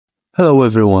Hello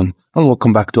everyone, and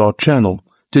welcome back to our channel.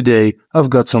 Today, I've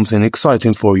got something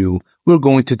exciting for you. We're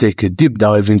going to take a deep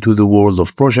dive into the world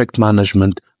of project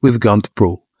management with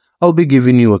Ganttpro. I'll be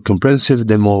giving you a comprehensive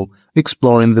demo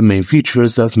exploring the main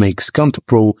features that makes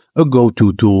Ganttpro a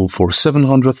go-to tool for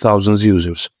 700,000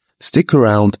 users. Stick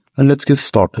around and let's get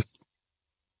started.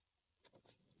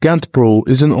 Ganttpro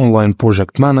is an online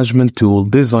project management tool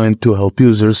designed to help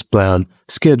users plan,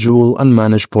 schedule, and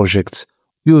manage projects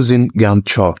using Gantt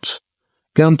charts.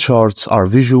 Gantt charts are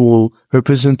visual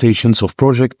representations of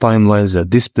project timelines that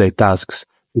display tasks,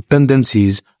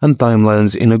 dependencies, and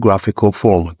timelines in a graphical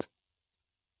format.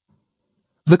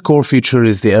 The core feature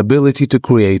is the ability to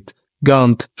create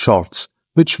Gantt charts,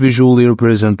 which visually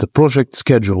represent the project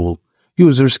schedule.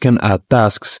 Users can add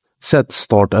tasks, set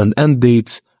start and end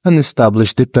dates, and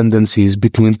establish dependencies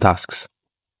between tasks.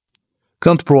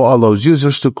 Ganttpro allows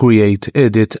users to create,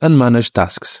 edit, and manage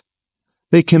tasks.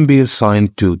 They can be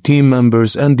assigned to team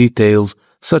members and details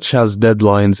such as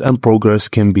deadlines and progress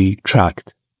can be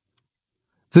tracked.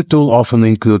 The tool often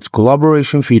includes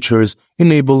collaboration features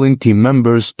enabling team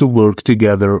members to work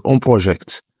together on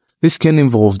projects. This can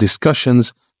involve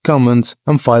discussions, comments,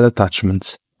 and file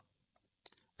attachments.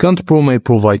 Ganttpro may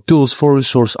provide tools for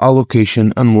resource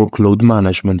allocation and workload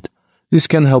management. This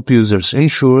can help users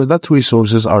ensure that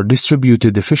resources are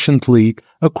distributed efficiently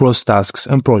across tasks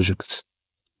and projects.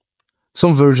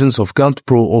 Some versions of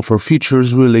Ganttpro offer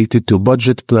features related to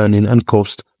budget planning and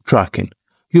cost tracking.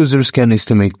 Users can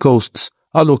estimate costs,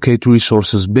 allocate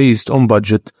resources based on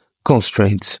budget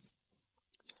constraints.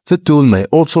 The tool may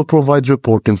also provide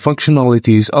reporting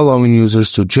functionalities, allowing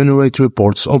users to generate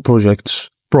reports on projects'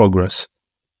 progress.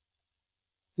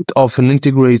 It often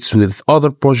integrates with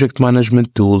other project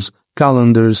management tools,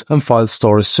 calendars, and file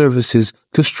storage services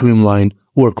to streamline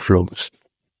workflows.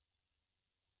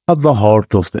 At the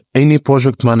heart of any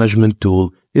project management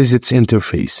tool is its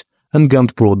interface, and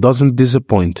Ganttpro doesn't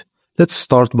disappoint. Let's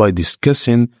start by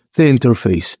discussing the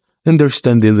interface,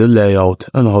 understanding the layout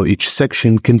and how each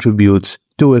section contributes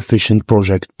to efficient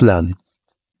project planning.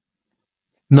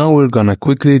 Now we're gonna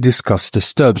quickly discuss the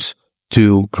steps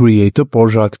to create a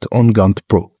project on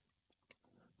Ganttpro.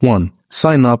 1.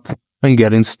 Sign up and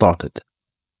getting started.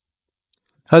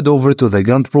 Head over to the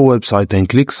Ganttpro website and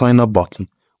click Sign Up button.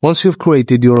 Once you've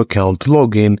created your account,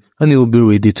 log in and you'll be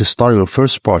ready to start your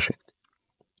first project.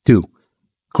 2.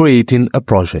 Creating a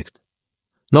project.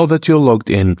 Now that you're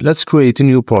logged in, let's create a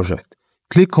new project.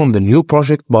 Click on the New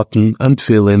Project button and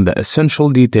fill in the essential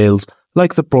details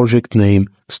like the project name,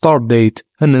 start date,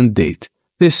 and end date.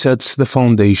 This sets the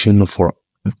foundation for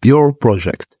your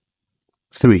project.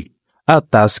 3.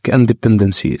 Add tasks and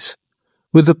dependencies.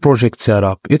 With the project set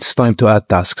up, it's time to add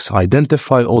tasks.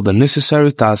 Identify all the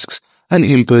necessary tasks and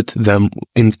input them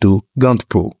into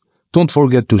Ganttpro. Don't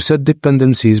forget to set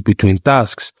dependencies between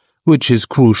tasks, which is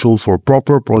crucial for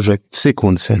proper project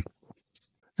sequencing.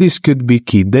 These could be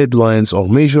key deadlines or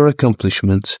major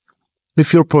accomplishments.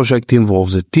 If your project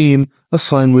involves a team,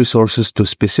 assign resources to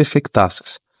specific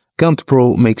tasks.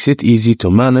 Ganttpro makes it easy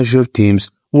to manage your team's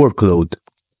workload.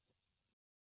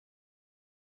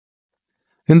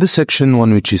 In the section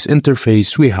 1, which is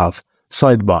interface, we have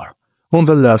sidebar. On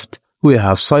the left, we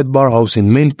have sidebar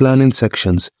housing main planning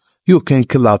sections. You can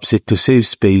collapse it to save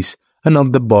space, and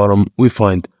at the bottom we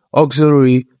find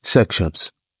auxiliary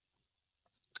sections.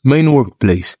 Main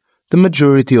workplace. The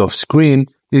majority of screen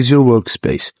is your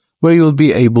workspace, where you'll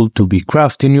be able to be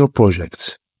crafting your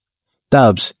projects.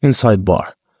 Tabs in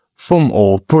sidebar. From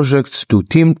all projects to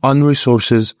team and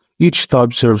resources, each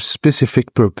tab serves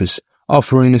specific purpose,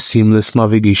 offering a seamless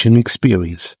navigation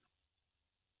experience.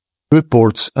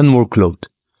 Reports and workload.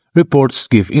 Reports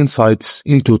give insights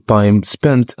into time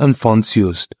spent and funds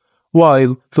used,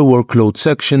 while the workload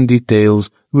section details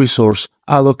resource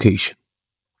allocation.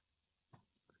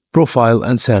 Profile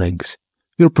and settings.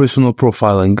 Your personal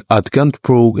profiling at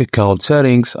Ganttpro account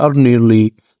settings are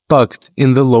nearly tucked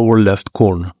in the lower left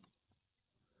corner.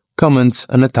 Comments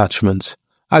and attachments.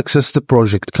 Access the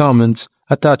project comments,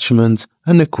 attachments,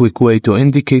 and a quick way to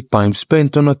indicate time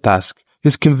spent on a task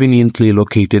is conveniently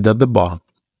located at the bottom.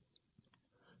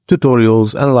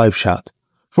 Tutorials and live chat.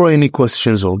 For any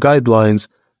questions or guidelines,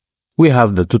 we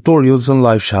have the tutorials and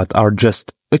live chat are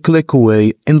just a click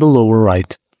away in the lower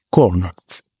right corner.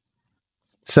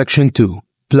 Section 2.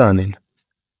 Planning.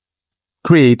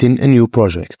 Creating a new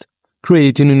project.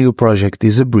 Creating a new project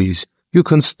is a breeze. You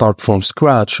can start from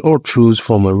scratch or choose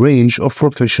from a range of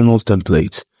professional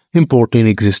templates, importing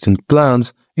existing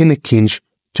plans in a Gantt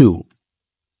tool.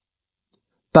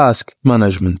 Task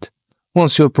management.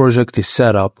 Once your project is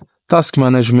set up, task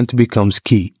management becomes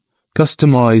key.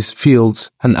 Customize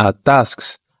fields and add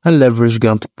tasks, and leverage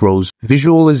Ganttpro's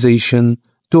visualization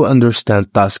to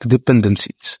understand task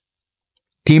dependencies.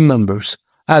 Team members.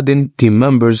 Adding team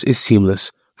members is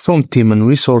seamless. From team and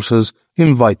resources,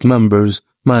 invite members,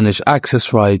 manage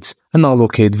access rights, and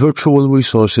allocate virtual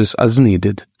resources as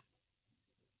needed.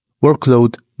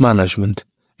 Workload management.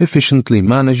 Efficiently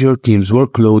manage your team's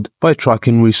workload by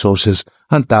tracking resources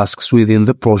and tasks within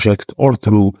the project or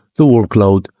through the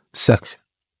workload section.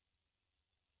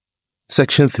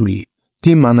 Section 3.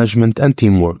 Team management and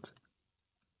teamwork.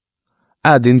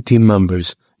 Adding team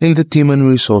members. In the Team and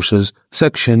Resources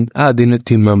section, adding a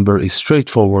team member is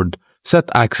straightforward. Set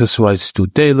access rights to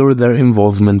tailor their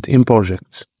involvement in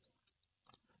projects.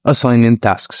 Assigning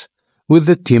tasks. With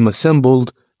the team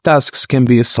assembled, tasks can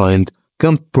be assigned.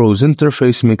 Ganttpro's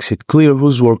interface makes it clear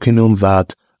who's working on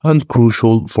that and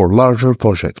crucial for larger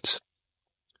projects.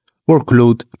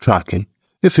 Workload tracking.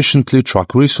 Efficiently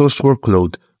track resource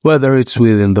workload, whether it's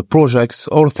within the projects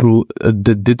or through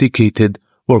the dedicated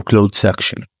workload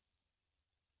section.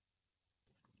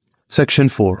 Section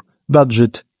 4.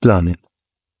 Budget planning.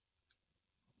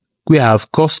 We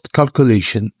have cost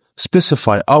calculation.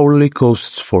 Specify hourly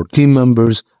costs for team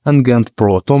members, and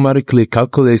Ganttpro automatically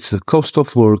calculates the cost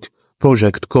of work.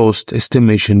 Project cost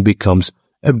estimation becomes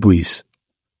a breeze.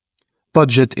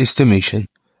 Budget estimation.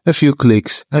 A few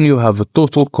clicks and you have a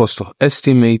total cost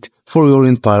estimate for your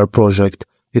entire project.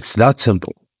 It's that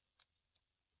simple.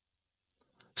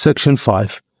 Section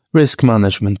 5. Risk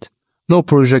management. No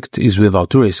project is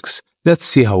without risks. Let's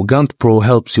see how Ganttpro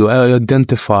helps you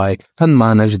identify and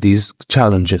manage these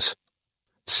challenges.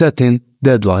 Setting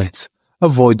deadlines.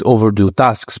 Avoid overdue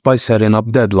tasks by setting up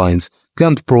deadlines.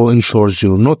 Ganttpro ensures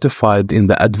you're notified in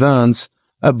advance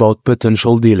about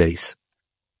potential delays.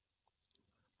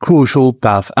 Crucial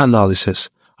path analysis.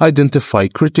 Identify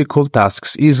critical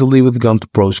tasks easily with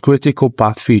Ganttpro's critical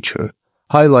path feature.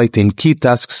 Highlighting key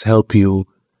tasks help you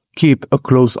keep a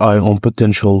close eye on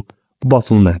potential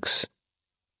bottlenecks.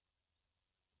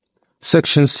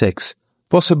 Section 6.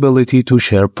 Possibility to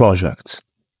share projects.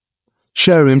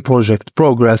 Sharing project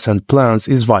progress and plans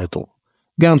is vital.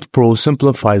 Ganttpro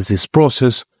simplifies this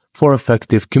process for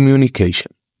effective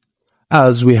communication.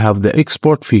 As we have the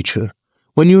export feature,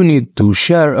 when you need to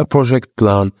share a project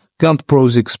plan,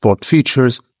 Ganttpro's export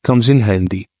features comes in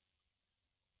handy.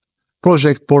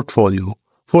 Project portfolio.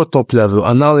 For top-level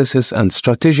analysis and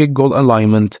strategic goal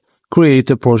alignment,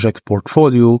 create a project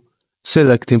portfolio,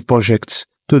 selecting projects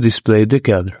to display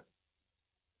together.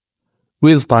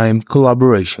 Real-time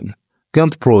collaboration.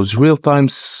 Ganttpro's real-time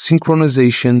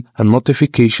synchronization and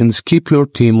notifications keep your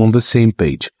team on the same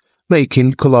page,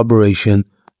 making collaboration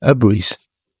a breeze.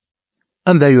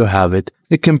 And there you have it,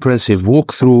 a comprehensive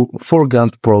walkthrough for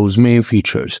Ganttpro's main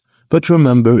features. But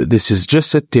remember, this is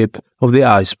just a tip of the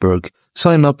iceberg.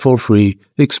 Sign up for free,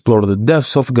 explore the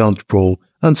depths of Ganttpro,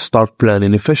 and start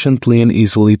planning efficiently and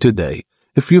easily today.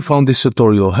 If you found this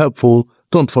tutorial helpful,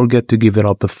 don't forget to give it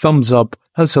a thumbs up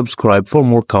and subscribe for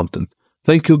more content.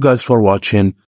 Thank you guys for watching.